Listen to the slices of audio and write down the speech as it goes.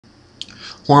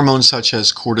Hormones such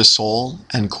as cortisol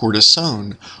and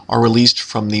cortisone are released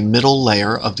from the middle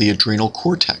layer of the adrenal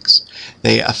cortex.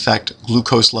 They affect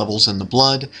glucose levels in the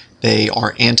blood, they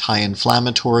are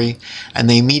anti-inflammatory, and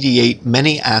they mediate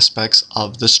many aspects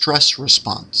of the stress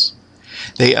response.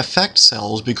 They affect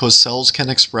cells because cells can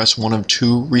express one of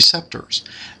two receptors,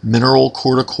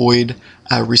 mineralocorticoid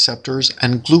receptors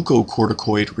and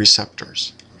glucocorticoid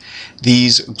receptors.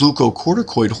 These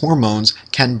glucocorticoid hormones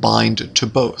can bind to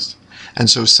both, and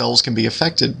so cells can be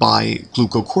affected by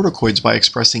glucocorticoids by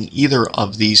expressing either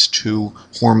of these two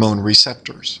hormone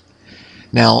receptors.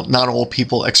 Now, not all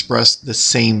people express the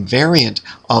same variant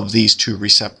of these two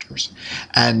receptors,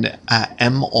 and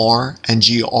MR and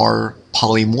GR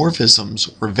polymorphisms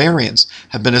or variants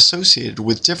have been associated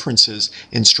with differences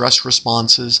in stress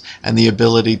responses and the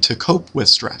ability to cope with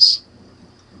stress.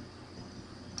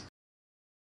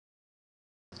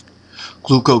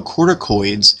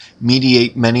 Glucocorticoids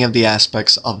mediate many of the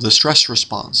aspects of the stress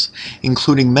response,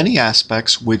 including many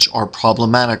aspects which are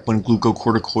problematic when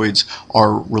glucocorticoids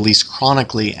are released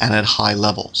chronically and at high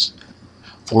levels.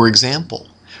 For example,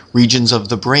 regions of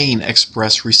the brain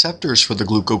express receptors for the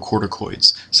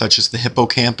glucocorticoids, such as the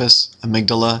hippocampus,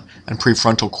 amygdala, and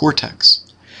prefrontal cortex.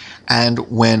 And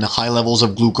when high levels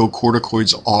of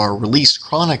glucocorticoids are released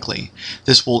chronically,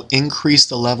 this will increase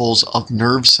the levels of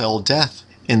nerve cell death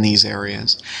in these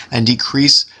areas and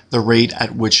decrease the rate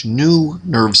at which new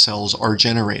nerve cells are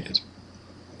generated.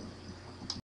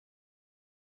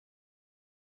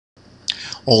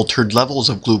 Altered levels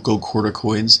of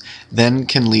glucocorticoids then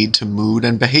can lead to mood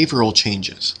and behavioral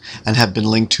changes and have been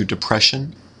linked to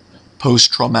depression,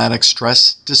 post-traumatic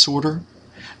stress disorder,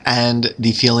 and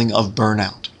the feeling of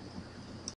burnout.